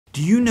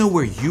Do you know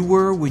where you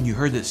were when you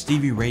heard that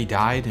Stevie Ray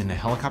died in a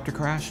helicopter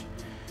crash?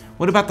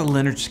 What about the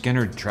Leonard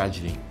Skynnrd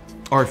tragedy?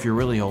 Or if you're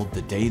really old,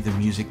 the day the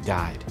music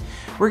died?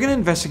 We're going to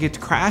investigate the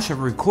crash of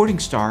a recording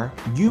star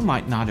you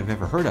might not have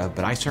ever heard of,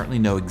 but I certainly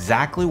know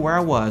exactly where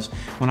I was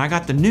when I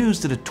got the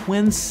news that a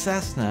twin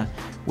Cessna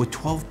with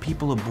 12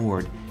 people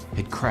aboard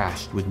had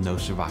crashed with no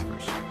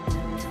survivors.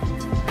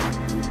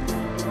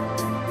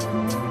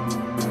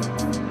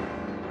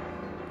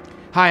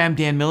 Hi, I'm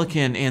Dan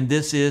Millican, and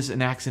this is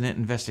an accident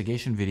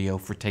investigation video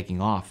for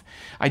taking off.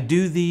 I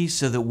do these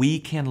so that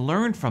we can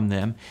learn from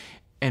them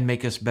and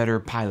make us better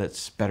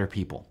pilots, better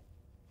people.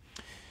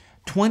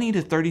 20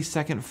 to 30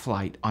 second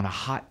flight on a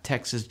hot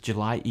Texas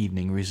July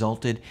evening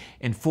resulted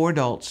in 4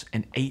 adults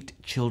and 8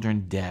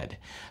 children dead.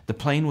 The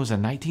plane was a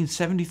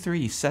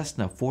 1973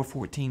 Cessna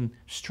 414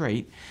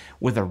 straight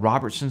with a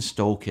Robertson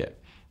STOL kit.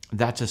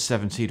 That's a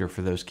 7-seater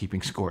for those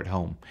keeping score at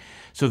home.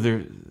 So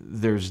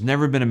there's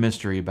never been a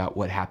mystery about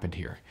what happened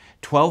here.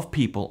 12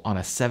 people on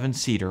a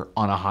 7-seater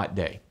on a hot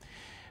day.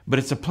 But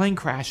it's a plane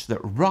crash that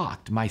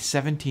rocked my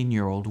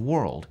 17-year-old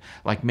world,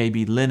 like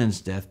maybe Lennon's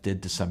death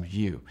did to some of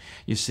you.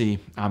 You see,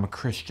 I'm a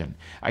Christian.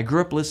 I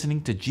grew up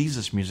listening to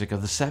Jesus music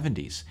of the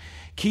 70s.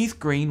 Keith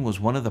Green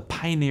was one of the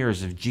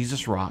pioneers of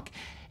Jesus rock,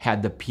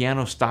 had the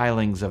piano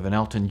stylings of an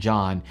Elton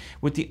John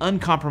with the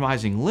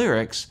uncompromising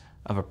lyrics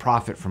of a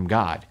prophet from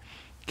God.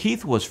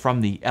 Keith was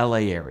from the LA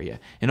area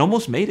and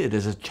almost made it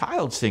as a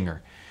child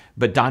singer,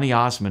 but Donny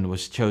Osmond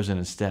was chosen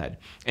instead.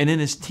 And in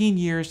his teen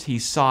years, he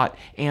sought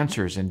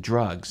answers in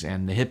drugs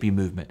and the hippie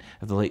movement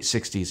of the late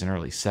 60s and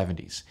early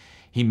 70s.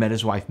 He met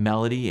his wife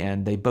Melody,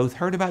 and they both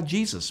heard about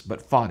Jesus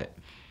but fought it.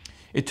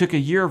 It took a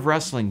year of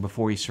wrestling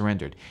before he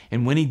surrendered,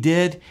 and when he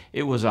did,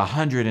 it was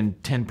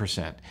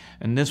 110%.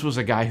 And this was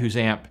a guy whose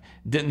amp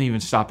didn't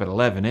even stop at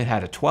 11, it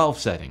had a 12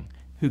 setting.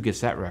 Who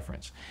gets that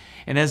reference?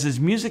 And as his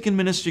music and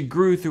ministry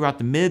grew throughout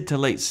the mid to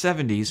late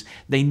 70s,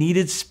 they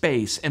needed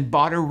space and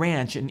bought a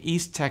ranch in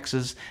East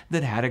Texas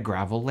that had a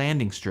gravel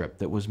landing strip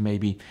that was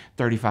maybe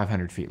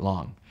 3,500 feet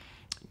long.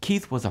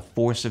 Keith was a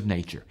force of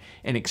nature,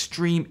 an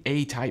extreme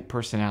A-type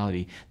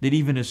personality that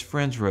even his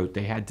friends wrote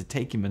they had to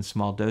take him in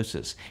small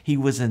doses. He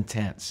was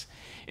intense.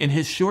 In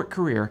his short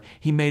career,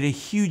 he made a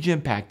huge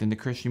impact in the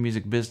Christian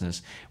music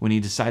business when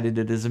he decided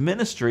that as a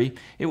ministry,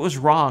 it was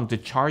wrong to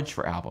charge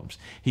for albums.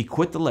 He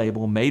quit the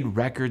label, made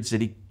records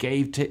that he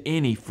gave to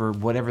any for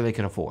whatever they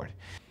could afford.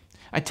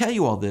 I tell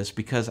you all this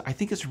because I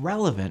think it's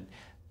relevant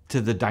to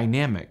the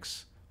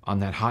dynamics on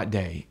that hot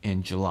day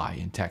in July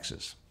in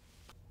Texas.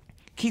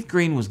 Keith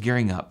Green was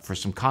gearing up for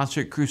some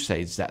concert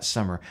crusades that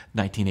summer of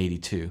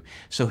 1982,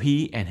 so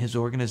he and his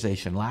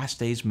organization, Last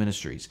Days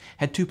Ministries,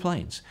 had 2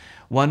 planes.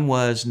 One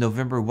was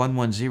November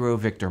 110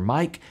 Victor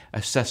Mike,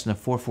 a Cessna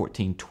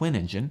 414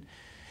 twin-engine.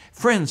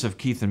 Friends of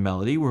Keith and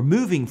Melody were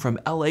moving from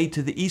LA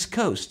to the East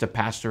Coast to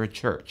pastor a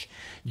church.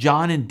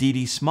 John and Dee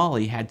Dee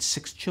Smalley had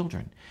 6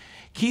 children.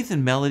 Keith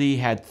and Melody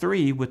had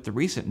 3, with the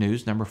recent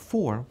news number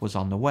 4 was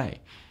on the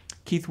way.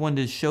 Keith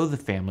wanted to show the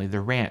family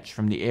the ranch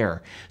from the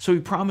air, so he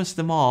promised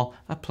them all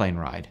a plane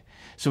ride.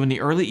 So in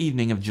the early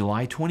evening of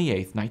July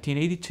 28,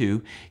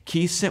 1982,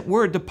 Keith sent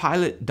word to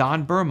pilot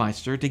Don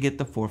Burmeister to get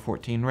the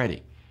 414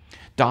 ready.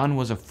 Don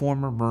was a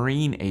former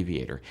Marine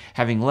aviator,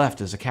 having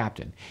left as a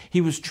captain. He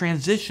was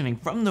transitioning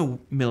from the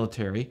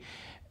military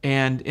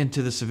and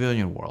into the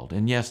civilian world.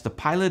 And yes, the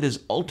pilot is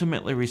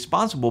ultimately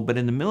responsible, but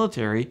in the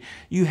military,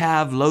 you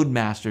have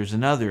loadmasters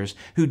and others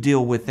who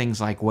deal with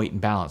things like weight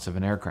and balance of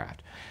an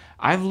aircraft.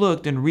 I've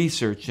looked and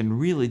researched and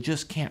really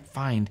just can't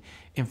find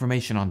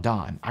information on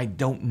Don. I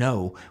don't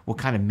know what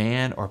kind of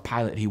man or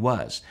pilot he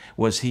was.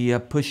 Was he a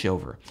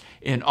pushover,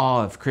 in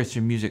awe of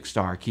Christian music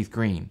star Keith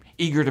Green,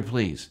 eager to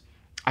please?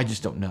 I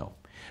just don't know.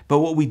 But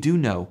what we do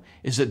know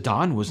is that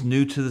Don was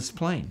new to this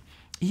plane.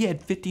 He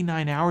had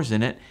 59 hours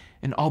in it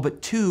and all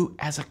but 2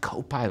 as a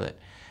co-pilot.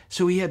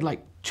 So he had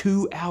like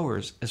 2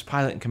 hours as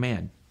pilot in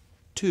command.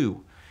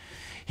 2.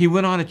 He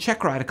went on a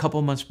check ride a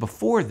couple months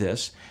before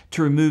this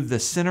to remove the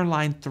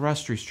centerline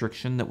thrust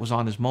restriction that was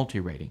on his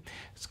multi-rating.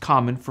 It's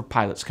common for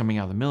pilots coming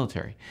out of the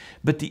military.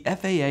 But the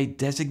FAA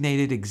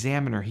designated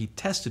examiner he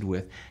tested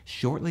with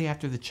shortly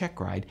after the check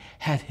ride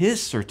had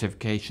his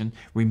certification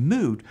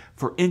removed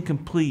for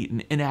incomplete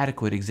and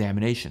inadequate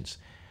examinations.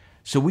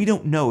 So we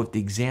don't know if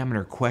the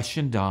examiner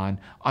questioned Don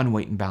on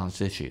weight and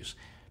balance issues.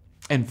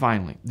 And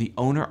finally, the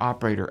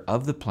owner-operator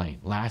of the plane,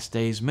 Last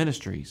Days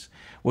Ministries,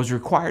 was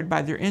required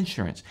by their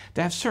insurance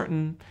to have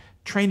certain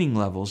training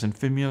levels and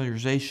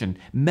familiarization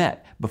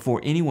met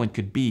before anyone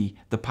could be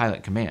the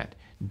pilot command.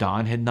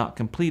 Don had not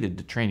completed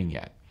the training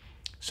yet.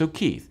 So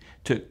Keith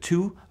took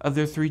 2 of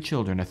their 3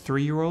 children, a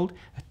 3-year-old,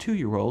 a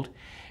 2-year-old,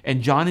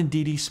 and John and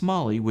Dee Dee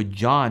Smalley, with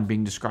John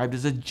being described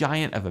as a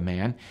giant of a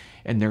man,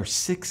 and their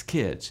 6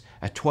 kids,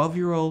 a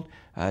 12-year-old,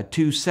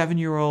 2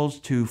 7-year-olds,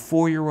 2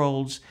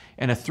 4-year-olds,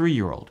 and a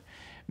 3-year-old.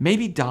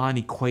 Maybe Don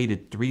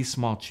equated 3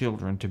 small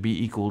children to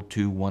be equal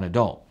to 1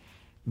 adult.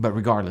 But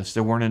regardless,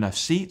 there weren't enough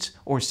seats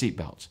or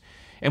seatbelts.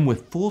 And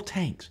with full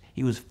tanks,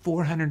 he was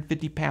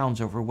 450 pounds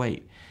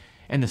overweight.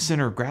 And the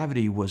center of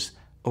gravity was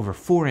over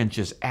 4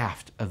 inches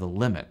aft of the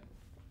limit.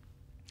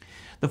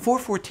 The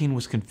 414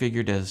 was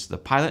configured as the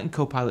pilot and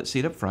co-pilot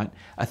seat up front,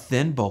 a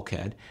thin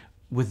bulkhead,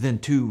 with then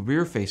 2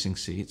 rear-facing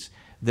seats,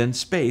 then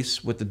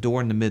space with the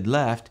door in the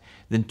mid-left,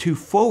 then 2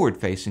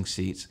 forward-facing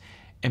seats,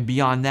 and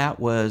beyond that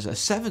was a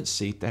 7th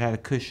seat that had a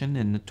cushion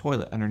and a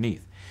toilet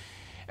underneath.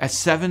 At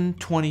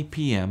 7:20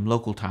 p.m.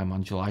 local time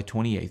on July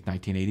 28,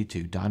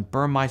 1982, Don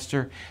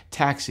Burmeister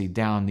taxied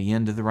down the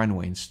end of the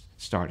runway and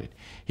started.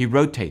 He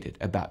rotated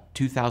about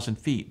 2,000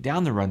 feet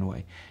down the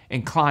runway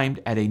and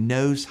climbed at a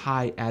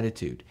nose-high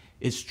attitude.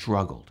 It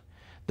struggled.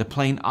 The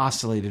plane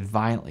oscillated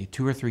violently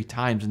 2 or 3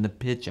 times in the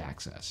pitch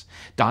axis.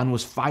 Don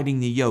was fighting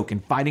the yoke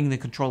and fighting the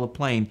control of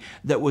plane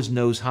that was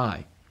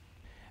nose-high.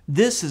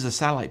 This is a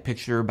satellite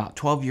picture about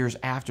 12 years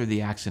after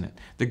the accident.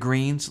 The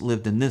Greens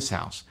lived in this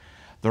house.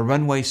 The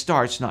runway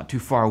starts not too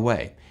far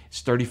away.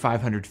 It's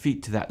 3,500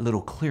 feet to that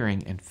little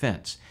clearing and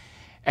fence.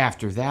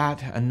 After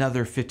that,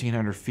 another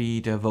 1,500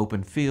 feet of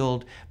open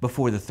field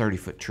before the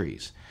 30-foot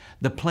trees.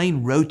 The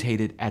plane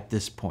rotated at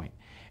this point,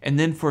 and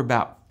then for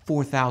about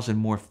 4,000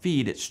 more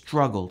feet, it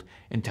struggled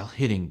until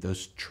hitting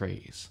those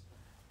trees.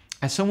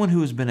 As someone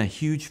who has been a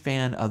huge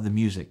fan of the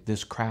music,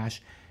 this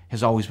crash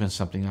has always been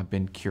something I've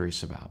been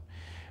curious about.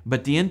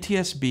 But the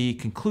NTSB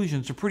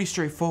conclusions are pretty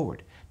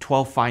straightforward.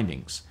 12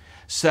 findings.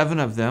 7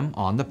 of them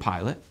on the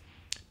pilot,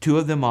 2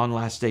 of them on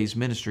last day's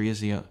ministry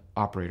as the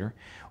operator,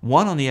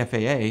 1 on the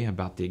FAA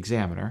about the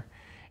examiner,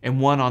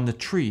 and 1 on the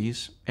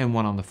trees and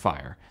 1 on the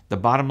fire. The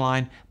bottom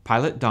line,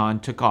 pilot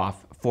Don took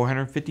off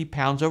 450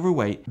 pounds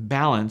overweight,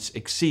 balance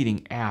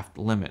exceeding aft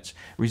limits,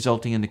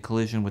 resulting in the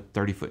collision with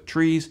 30-foot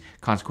trees,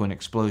 consequent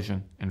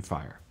explosion, and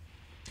fire.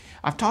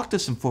 I've talked to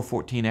some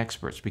 414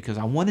 experts because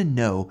I want to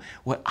know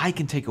what I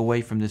can take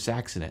away from this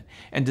accident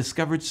and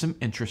discovered some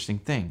interesting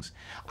things.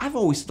 I've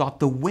always thought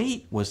the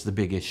weight was the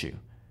big issue.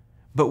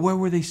 But where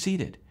were they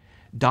seated?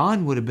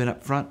 Don would have been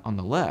up front on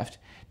the left.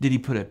 Did he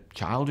put a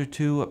child or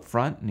 2 up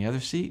front in the other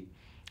seat?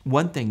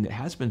 One thing that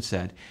has been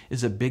said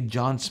is that Big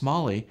John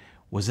Smalley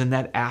was in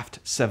that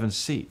aft 7th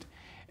seat.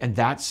 And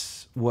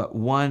that's what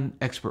one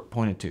expert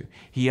pointed to.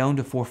 He owned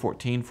a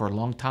 414 for a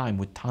long time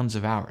with tons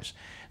of hours.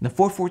 And the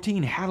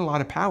 414 had a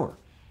lot of power.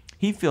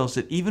 He feels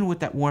that even with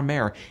that warm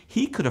air,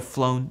 he could have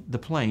flown the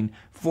plane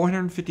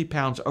 450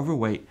 pounds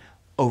overweight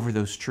over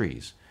those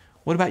trees.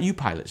 What about you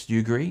pilots? Do you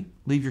agree?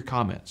 Leave your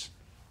comments.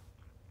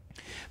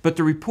 But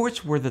the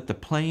reports were that the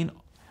plane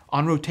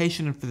on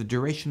rotation and for the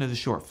duration of the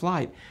short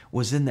flight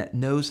was in that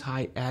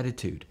nose-high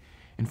attitude.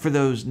 And for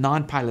those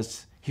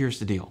non-pilots, here's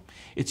the deal.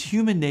 It's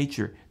human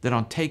nature that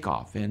on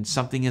takeoff and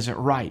something isn't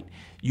right,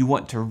 you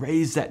want to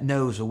raise that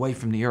nose away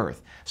from the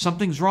earth.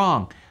 Something's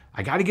wrong.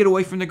 I got to get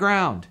away from the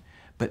ground.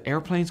 But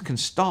airplanes can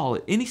stall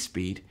at any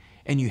speed,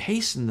 and you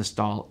hasten the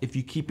stall if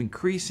you keep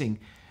increasing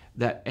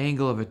that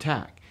angle of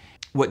attack.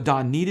 What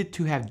Don needed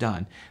to have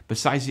done,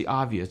 besides the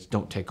obvious,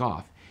 don't take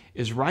off,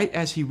 is right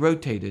as he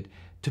rotated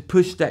to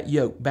push that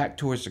yoke back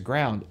towards the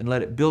ground and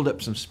let it build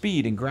up some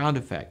speed and ground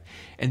effect,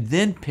 and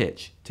then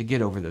pitch to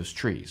get over those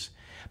trees.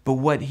 But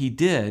what he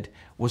did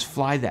was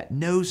fly that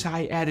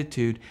nose-high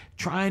attitude,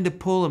 trying to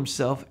pull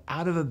himself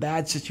out of a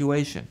bad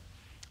situation.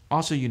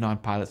 Also, you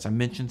non-pilots, I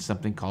mentioned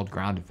something called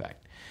ground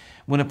effect.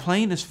 When a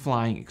plane is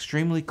flying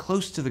extremely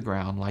close to the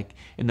ground, like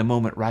in the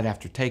moment right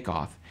after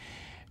takeoff,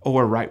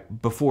 or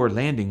right before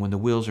landing when the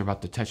wheels are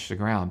about to touch the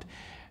ground,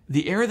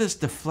 the air that's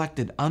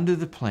deflected under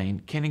the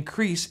plane can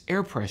increase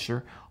air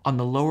pressure on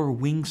the lower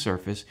wing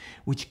surface,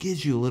 which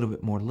gives you a little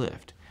bit more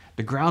lift.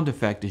 The ground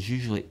effect is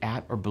usually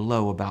at or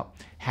below about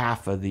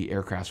half of the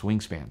aircraft's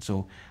wingspan.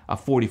 So a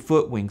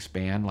 40-foot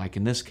wingspan, like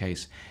in this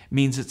case,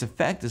 means its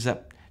effect is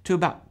up to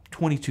about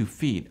 22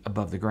 feet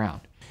above the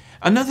ground.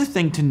 Another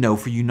thing to know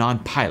for you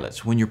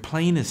non-pilots, when your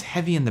plane is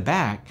heavy in the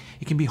back,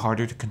 it can be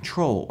harder to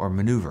control or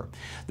maneuver.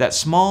 That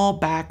small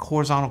back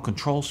horizontal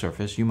control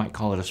surface, you might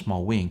call it a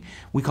small wing,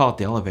 we call it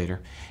the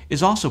elevator,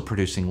 is also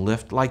producing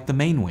lift like the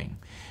main wing.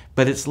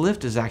 But its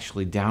lift is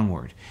actually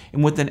downward.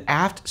 And with an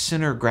aft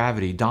center of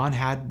gravity, Don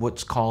had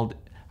what's called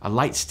a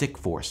light stick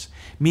force,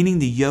 meaning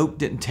the yoke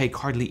didn't take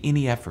hardly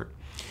any effort.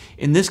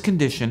 In this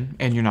condition,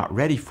 and you're not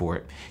ready for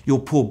it, you'll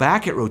pull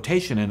back at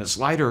rotation and it's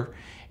lighter,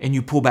 and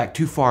you pull back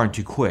too far and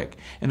too quick.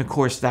 And of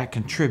course, that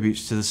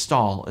contributes to the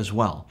stall as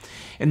well.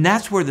 And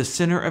that's where the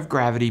center of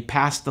gravity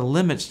past the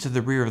limits to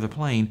the rear of the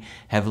plane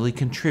heavily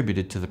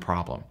contributed to the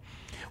problem.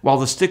 While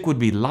the stick would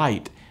be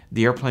light,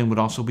 the airplane would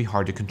also be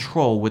hard to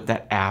control with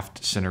that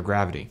aft center of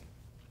gravity.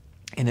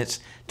 And it's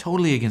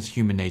totally against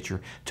human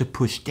nature to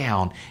push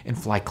down and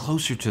fly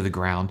closer to the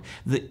ground.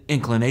 The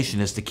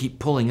inclination is to keep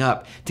pulling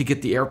up to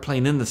get the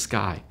airplane in the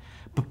sky.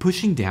 But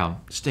pushing down,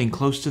 staying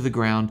close to the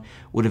ground,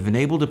 would have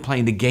enabled the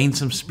plane to gain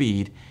some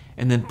speed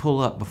and then pull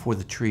up before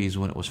the trees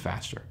when it was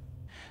faster.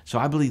 So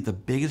I believe the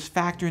biggest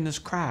factor in this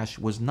crash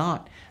was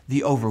not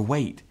the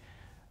overweight,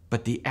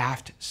 but the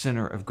aft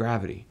center of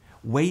gravity.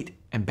 Weight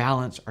and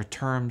balance are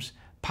terms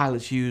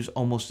pilots use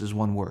almost as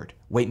one word,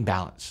 weight and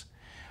balance.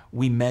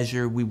 We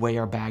measure, we weigh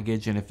our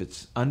baggage, and if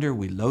it's under,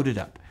 we load it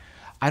up.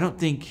 I don't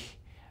think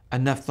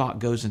enough thought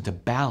goes into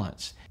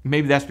balance.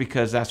 Maybe that's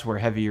because that's where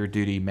heavier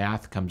duty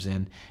math comes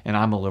in, and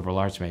I'm a liberal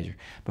arts major.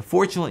 But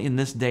fortunately, in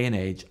this day and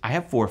age, I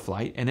have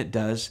ForeFlight, and it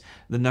does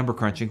the number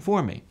crunching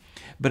for me.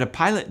 But a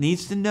pilot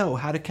needs to know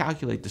how to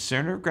calculate the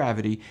center of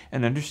gravity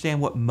and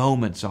understand what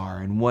moments are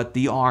and what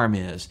the arm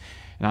is.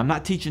 And I'm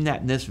not teaching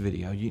that in this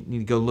video. You need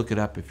to go look it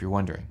up if you're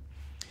wondering.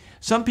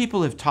 Some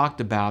people have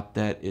talked about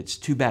that it's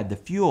too bad the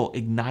fuel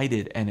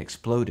ignited and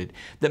exploded,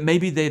 that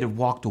maybe they'd have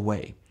walked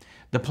away.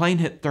 The plane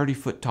hit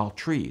 30-foot tall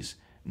trees.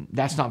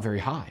 That's not very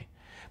high.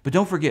 But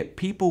don't forget,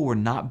 people were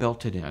not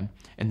belted in,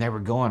 and they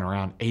were going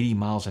around 80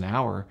 miles an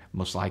hour,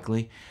 most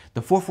likely.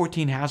 The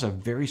 414 has a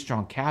very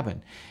strong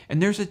cabin, and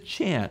there's a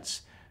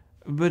chance,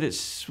 but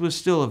it was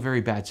still a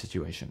very bad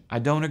situation. I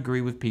don't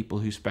agree with people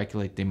who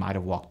speculate they might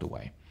have walked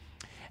away.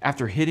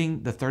 After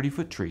hitting the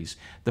 30-foot trees,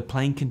 the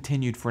plane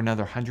continued for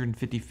another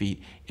 150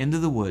 feet into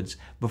the woods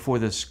before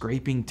the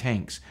scraping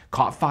tanks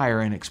caught fire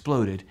and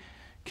exploded,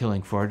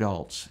 killing 4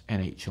 adults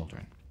and 8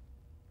 children.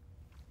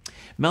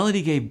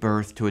 Melody gave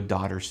birth to a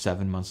daughter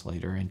 7 months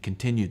later and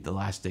continued the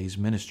last days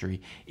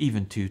ministry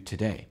even to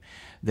today.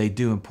 They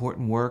do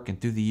important work, and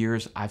through the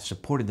years, I've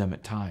supported them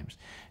at times.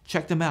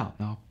 Check them out,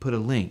 and I'll put a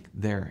link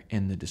there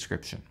in the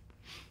description.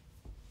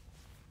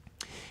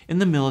 In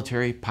the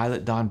military,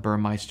 Pilot Don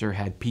Burmeister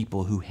had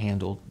people who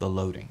handled the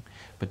loading,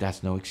 but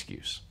that's no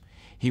excuse.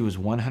 He was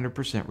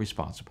 100%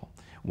 responsible.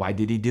 Why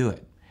did he do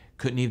it?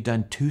 Couldn't he have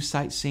done 2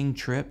 sightseeing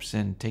trips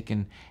and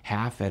taken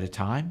half at a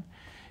time?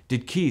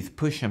 Did Keith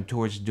push him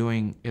towards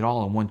doing it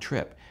all in one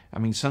trip? I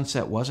mean,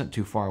 sunset wasn't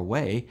too far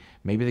away.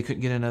 Maybe they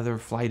couldn't get another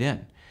flight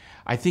in.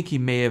 I think he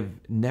may have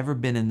never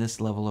been in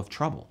this level of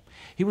trouble.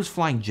 He was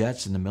flying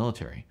jets in the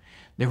military.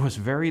 There was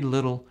very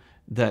little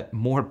that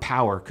more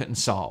power couldn't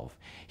solve.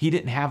 He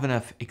didn't have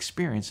enough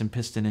experience in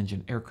piston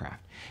engine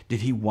aircraft.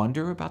 Did he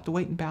wonder about the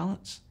weight and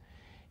balance?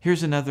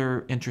 Here's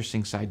another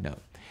interesting side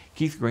note.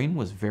 Keith Green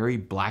was very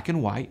black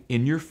and white,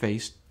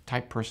 in-your-face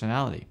type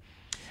personality.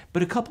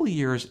 But a couple of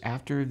years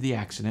after the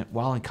accident,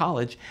 while in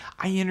college,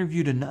 I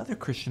interviewed another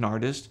Christian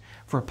artist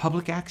for a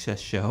public access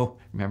show,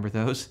 remember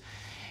those,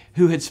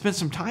 who had spent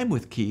some time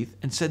with Keith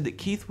and said that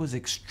Keith was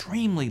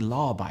extremely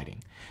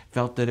law-abiding,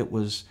 felt that it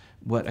was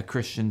what a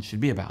Christian should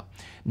be about,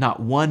 not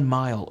 1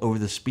 mile over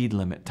the speed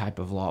limit type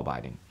of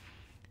law-abiding.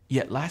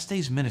 Yet Last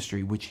Days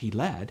ministry, which he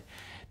led,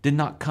 did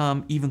not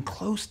come even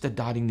close to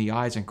dotting the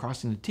I's and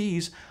crossing the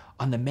T's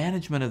on the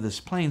management of this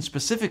plane,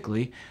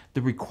 specifically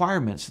the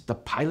requirements that the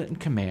pilot in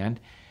command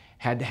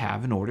had to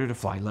have in order to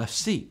fly left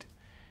seat.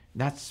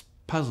 That's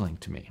puzzling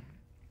to me.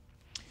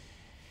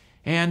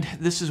 And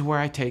this is where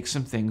I take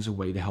some things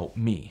away to help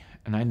me.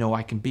 And I know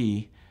I can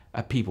be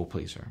a people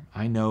pleaser.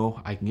 I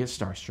know I can get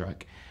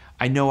starstruck.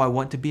 I know I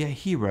want to be a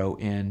hero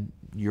in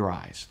your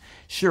eyes.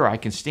 Sure, I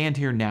can stand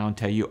here now and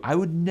tell you I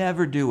would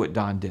never do what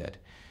Don did.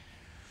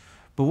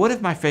 But what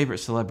if my favorite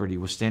celebrity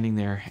was standing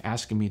there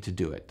asking me to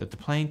do it, that the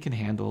plane can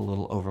handle a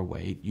little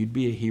overweight? You'd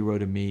be a hero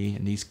to me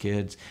and these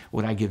kids.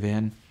 Would I give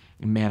in?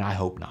 Man, I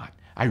hope not.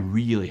 I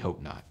really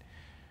hope not.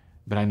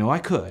 But I know I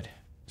could,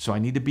 so I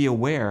need to be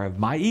aware of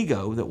my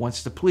ego that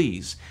wants to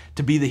please,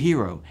 to be the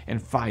hero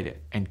and fight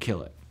it and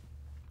kill it.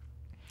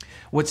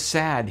 What's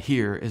sad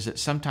here is that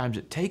sometimes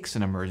it takes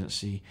an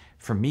emergency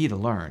for me to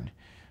learn.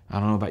 I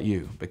don't know about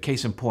you, but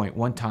case in point,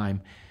 one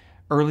time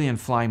early in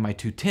flying my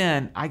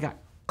 210, I got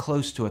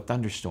close to a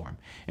thunderstorm.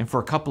 And for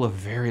a couple of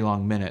very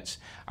long minutes,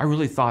 I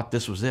really thought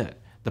this was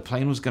it. The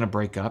plane was going to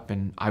break up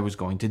and I was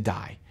going to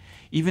die.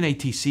 Even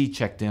ATC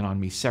checked in on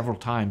me several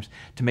times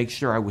to make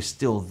sure I was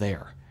still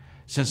there.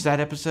 Since that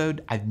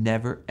episode, I've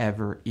never,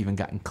 ever even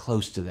gotten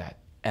close to that,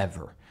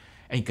 ever.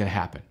 Ain't gonna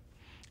happen.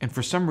 And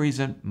for some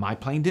reason, my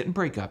plane didn't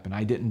break up and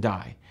I didn't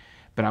die,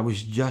 but I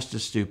was just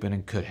as stupid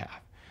and could have.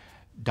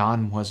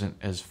 Don wasn't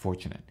as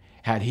fortunate.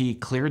 Had he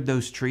cleared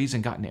those trees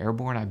and gotten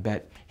airborne, I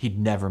bet he'd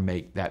never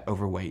make that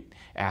overweight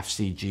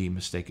AFCG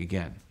mistake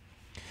again.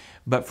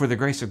 But for the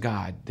grace of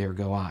God, there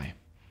go I.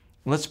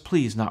 Let's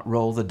please not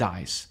roll the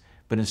dice,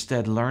 but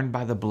instead learn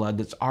by the blood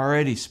that's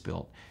already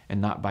spilt and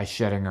not by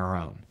shedding our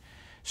own.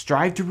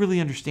 Strive to really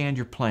understand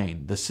your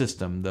plane, the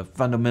system, the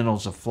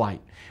fundamentals of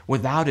flight.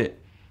 Without it,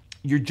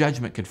 your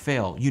judgment could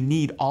fail. You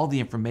need all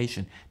the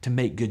information to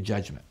make good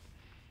judgment.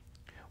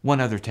 One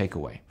other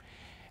takeaway.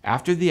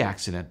 After the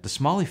accident, the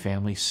Smalley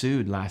family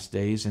sued Last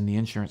Days and the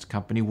insurance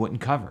company wouldn't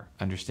cover,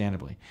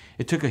 understandably.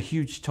 It took a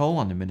huge toll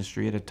on the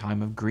ministry at a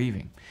time of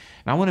grieving.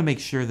 And I want to make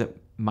sure that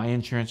my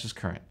insurance is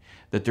current,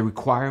 that the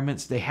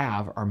requirements they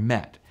have are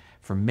met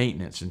for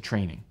maintenance and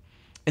training,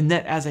 and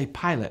that as a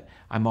pilot,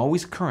 I'm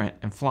always current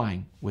and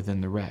flying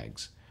within the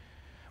regs.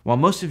 While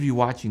most of you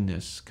watching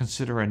this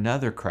consider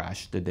another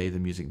crash the day the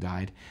music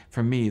died,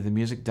 for me, the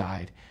music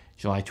died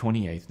July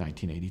 28th,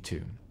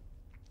 1982.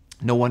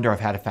 No wonder I've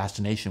had a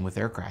fascination with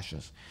air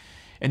crashes.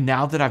 And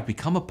now that I've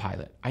become a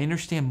pilot, I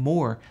understand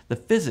more the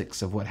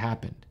physics of what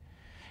happened.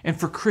 And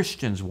for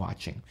Christians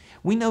watching,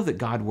 we know that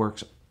God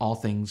works all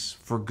things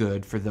for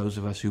good for those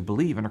of us who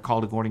believe and are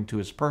called according to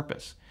his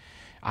purpose.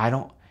 I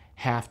don't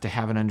have to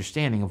have an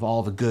understanding of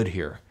all the good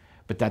here,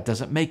 but that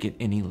doesn't make it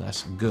any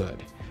less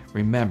good.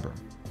 Remember,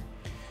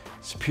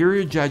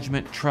 Superior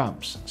judgment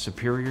trumps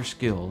superior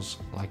skills,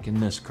 like in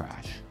this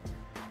crash.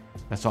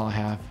 That's all I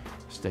have.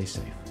 Stay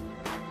safe.